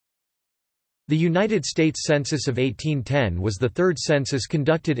The United States Census of 1810 was the third census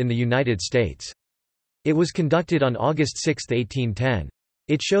conducted in the United States. It was conducted on August 6, 1810.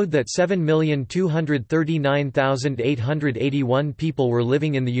 It showed that 7,239,881 people were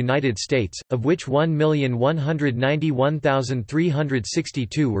living in the United States, of which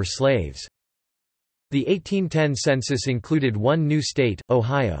 1,191,362 were slaves. The 1810 census included one new state,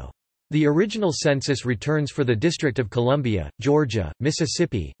 Ohio. The original census returns for the District of Columbia, Georgia,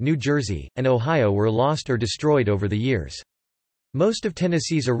 Mississippi, New Jersey, and Ohio were lost or destroyed over the years. Most of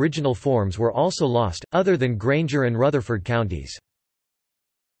Tennessee's original forms were also lost, other than Granger and Rutherford counties.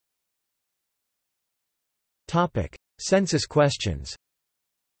 Census questions.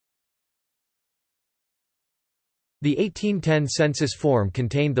 The 1810 census form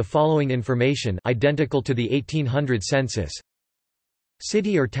contained the following information identical to the 1800 census: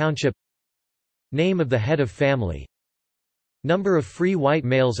 city or township, name of the head of family, number of free white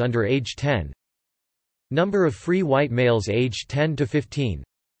males under age 10, number of free white males aged 10 to 15,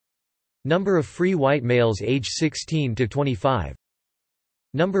 number of free white males aged 16 to 25,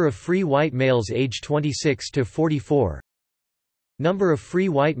 number of free white males aged 26 to 44, number of free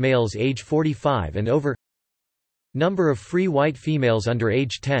white males age 45 and over, number of free white females under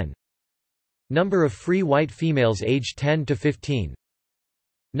age 10, number of free white females aged 10 to 15,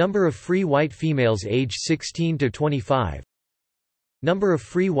 number of free white females aged 16 to 25, number of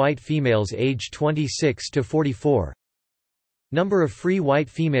free white females aged 26 to 44, number of free white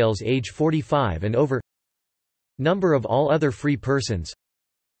females age 45 and over, number of all other free persons,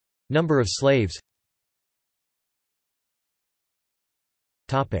 number of slaves.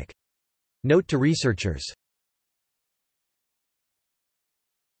 Topic. Note to researchers.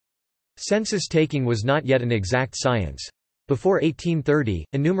 Census taking was not yet an exact science. Before 1830,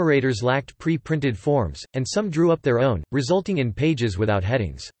 enumerators lacked pre-printed forms, and some drew up their own, resulting in pages without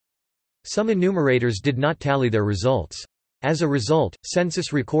headings. Some enumerators did not tally their results. As a result,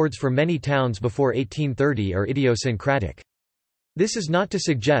 census records for many towns before 1830 are idiosyncratic. This is not to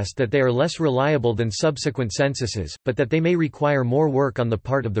suggest that they are less reliable than subsequent censuses, but that they may require more work on the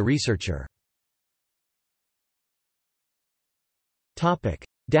part of the researcher.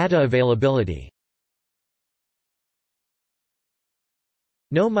 Data availability.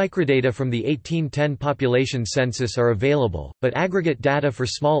 No microdata from the 1810 population census are available, but aggregate data for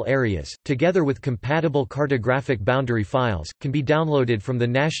small areas, together with compatible cartographic boundary files, can be downloaded from the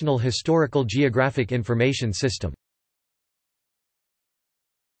National Historical Geographic Information System.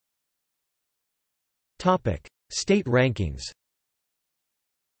 State rankings.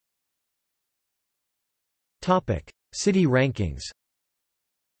 City rankings.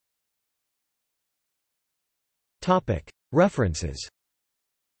 References.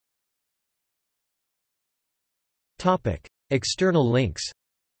 External links.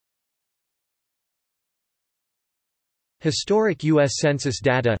 Historic U.S. Census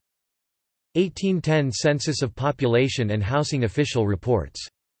data, 1810 Census of Population and Housing Official Reports.